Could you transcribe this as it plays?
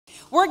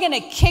We're going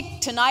to kick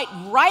tonight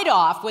right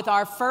off with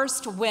our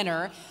first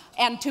winner.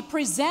 And to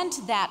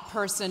present that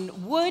person,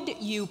 would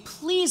you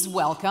please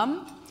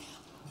welcome,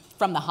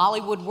 from the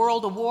Hollywood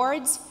World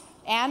Awards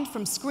and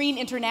from Screen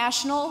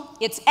International,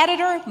 its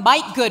editor,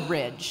 Mike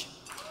Goodridge.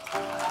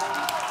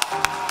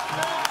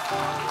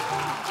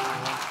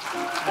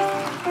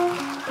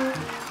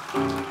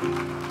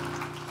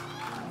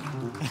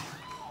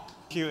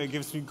 Thank you. It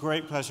gives me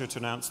great pleasure to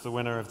announce the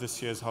winner of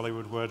this year's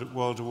Hollywood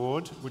World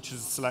Award, which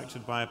is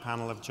selected by a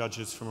panel of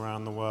judges from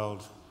around the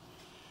world.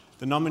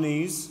 The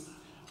nominees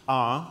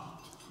are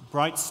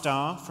Bright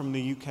Star from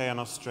the UK and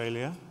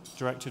Australia,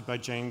 directed by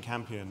Jane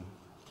Campion.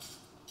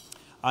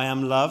 I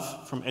Am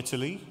Love from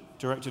Italy,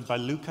 directed by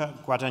Luca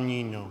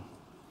Guadagnino.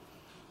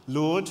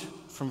 Lourdes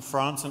from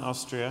France and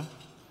Austria,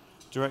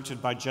 directed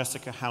by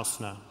Jessica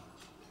Hausner.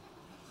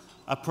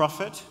 A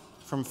Prophet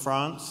from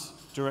France,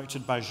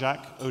 directed by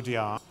Jacques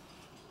Audiard.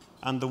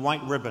 And The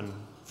White Ribbon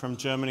from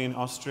Germany and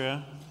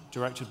Austria,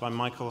 directed by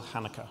Michael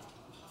Haneke.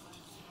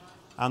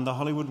 And the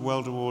Hollywood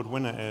World Award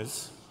winner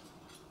is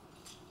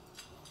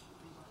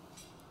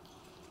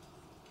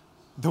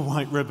The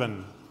White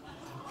Ribbon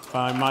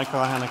by Michael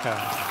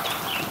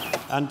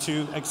Haneke. And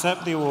to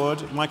accept the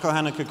award, Michael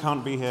Haneke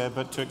can't be here,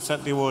 but to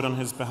accept the award on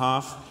his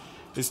behalf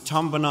is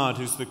Tom Bernard,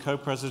 who's the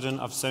co-president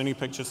of Sony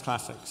Pictures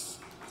Classics.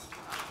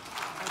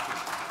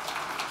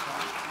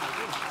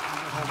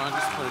 Hold on,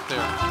 just put it there.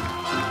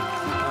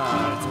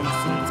 It's going to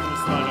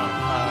slide on.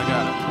 I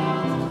got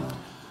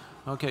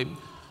it. Okay,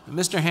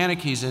 Mr.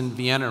 Haneke's in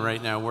Vienna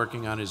right now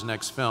working on his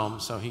next film,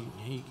 so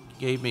he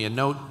gave me a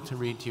note to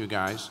read to you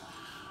guys.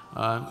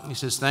 He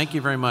says, thank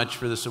you very much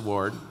for this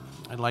award.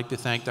 I'd like to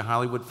thank the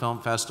Hollywood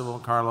Film Festival,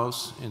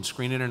 Carlos, and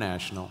Screen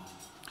International.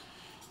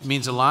 It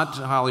means a lot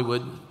to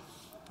Hollywood.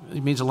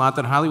 It means a lot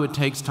that Hollywood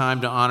takes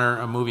time to honor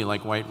a movie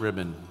like White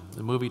Ribbon.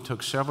 The movie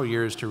took several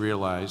years to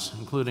realize,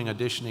 including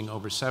auditioning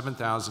over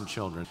 7,000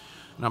 children.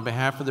 And on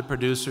behalf of the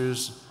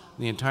producers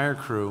and the entire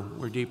crew,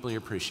 we're deeply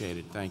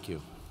appreciated. Thank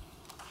you.